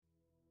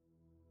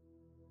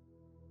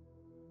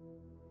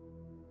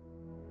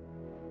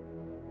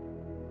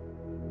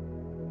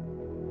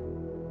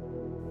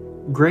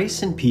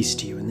Grace and peace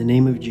to you in the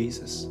name of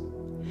Jesus.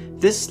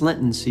 This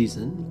Lenten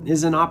season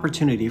is an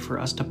opportunity for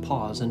us to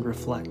pause and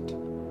reflect,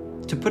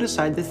 to put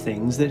aside the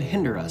things that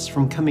hinder us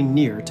from coming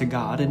near to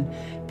God and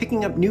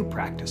picking up new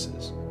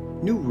practices,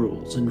 new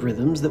rules and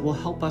rhythms that will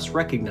help us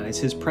recognize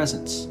His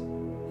presence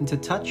and to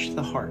touch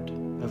the heart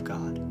of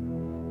God.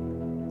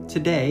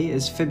 Today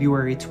is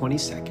February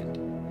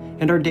 22nd,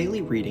 and our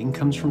daily reading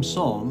comes from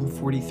Psalm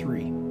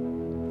 43.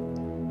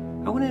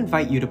 I want to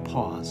invite you to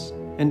pause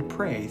and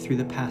pray through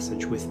the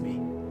passage with me,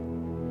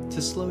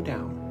 to slow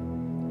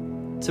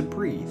down, to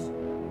breathe,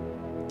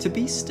 to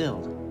be still.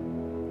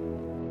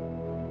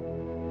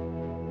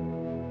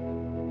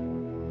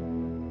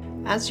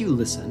 As you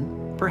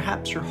listen,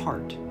 perhaps your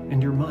heart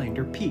and your mind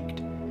are piqued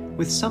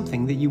with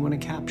something that you want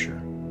to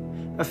capture,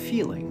 a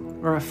feeling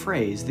or a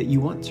phrase that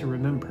you want to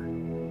remember.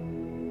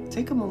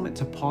 Take a moment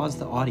to pause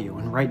the audio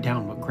and write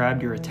down what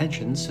grabbed your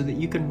attention so that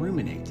you can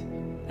ruminate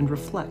and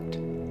reflect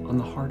on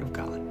the heart of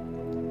God.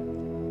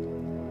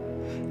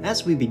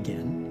 As we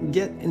begin,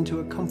 get into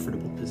a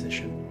comfortable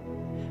position.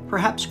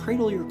 Perhaps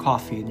cradle your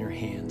coffee in your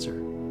hands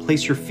or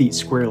place your feet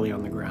squarely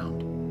on the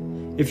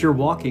ground. If you're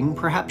walking,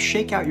 perhaps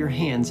shake out your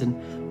hands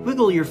and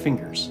wiggle your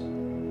fingers.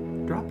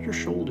 Drop your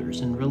shoulders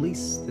and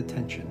release the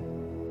tension.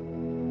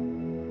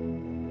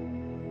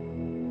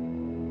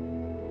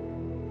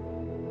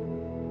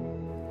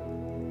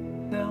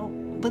 Now,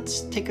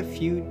 let's take a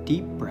few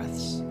deep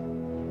breaths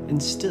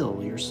and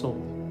still your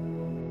soul.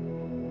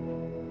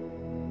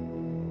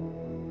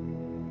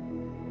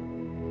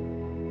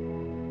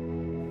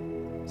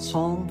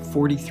 Psalm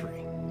 43.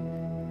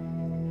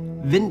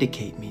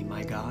 Vindicate me,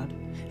 my God,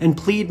 and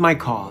plead my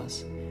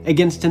cause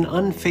against an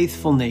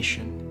unfaithful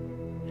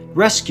nation.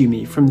 Rescue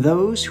me from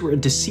those who are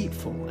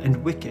deceitful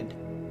and wicked.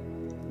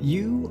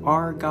 You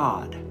are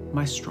God,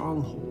 my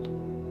stronghold.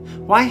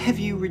 Why have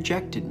you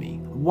rejected me?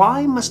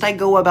 Why must I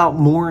go about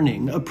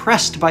mourning,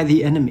 oppressed by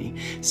the enemy?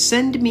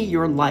 Send me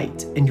your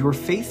light and your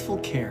faithful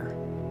care.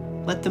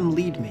 Let them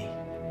lead me.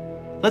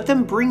 Let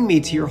them bring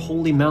me to your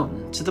holy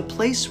mountain, to the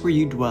place where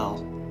you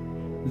dwell.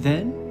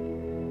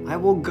 Then I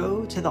will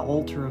go to the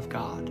altar of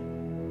God,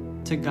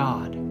 to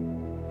God,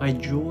 my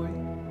joy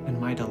and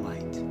my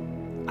delight.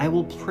 I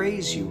will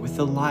praise you with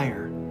the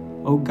lyre,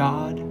 O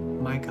God,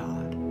 my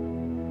God.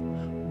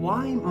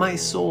 Why, my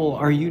soul,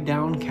 are you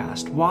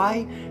downcast?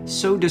 Why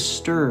so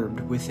disturbed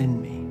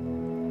within me?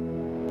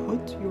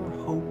 Put your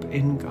hope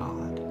in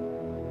God,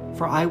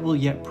 for I will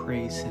yet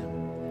praise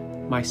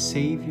Him, my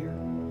Savior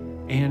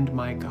and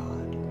my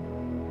God.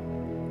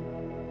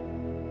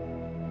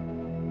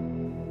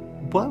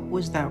 What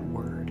was that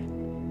word,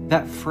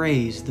 that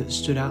phrase that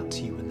stood out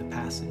to you in the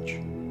passage?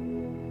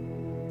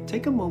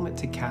 Take a moment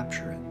to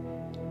capture it.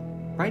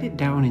 Write it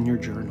down in your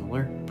journal,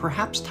 or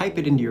perhaps type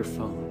it into your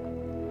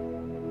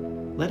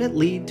phone. Let it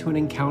lead to an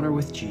encounter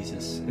with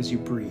Jesus as you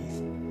breathe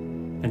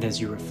and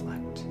as you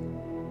reflect.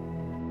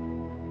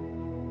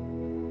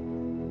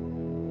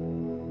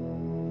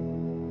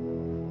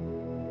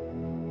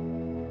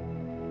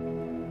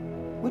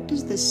 What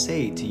does this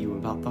say to you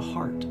about the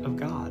heart of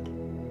God?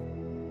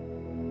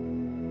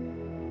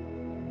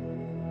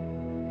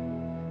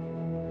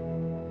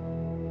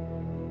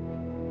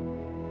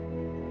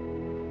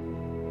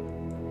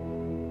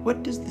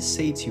 What does this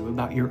say to you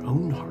about your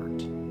own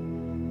heart,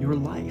 your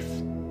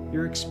life,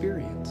 your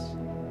experience?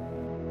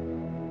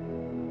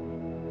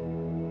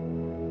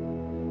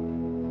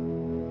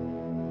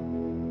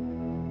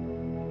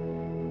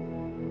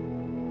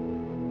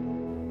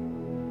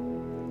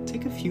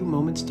 Take a few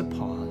moments to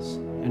pause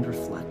and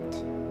reflect.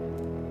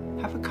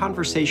 Have a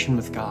conversation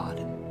with God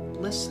and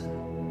listen.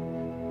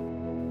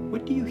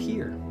 What do you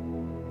hear?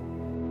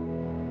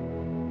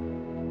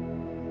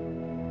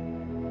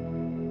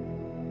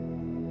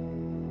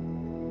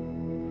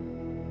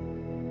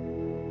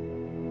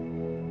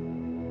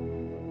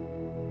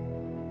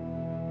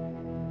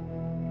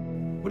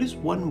 What is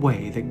one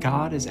way that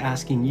God is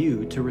asking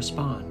you to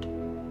respond?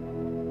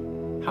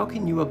 How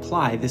can you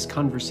apply this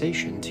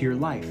conversation to your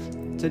life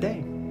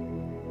today?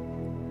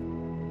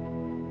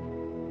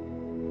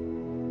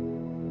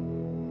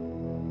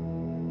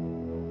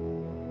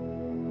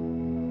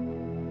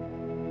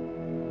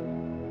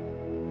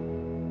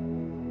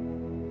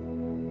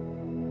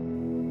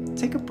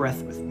 Take a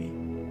breath with me.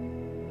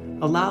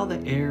 Allow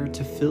the air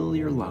to fill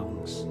your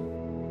lungs.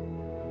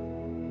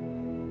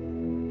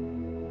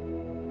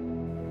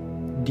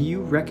 Do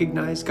you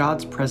recognize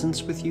God's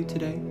presence with you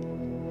today?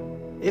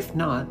 If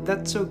not,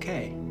 that's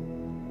okay.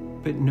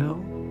 But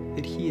know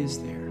that He is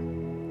there.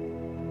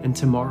 And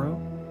tomorrow,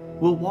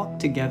 we'll walk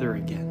together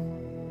again.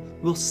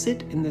 We'll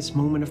sit in this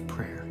moment of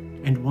prayer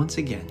and once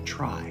again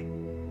try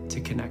to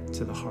connect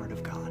to the heart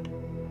of God.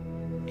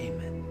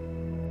 Amen.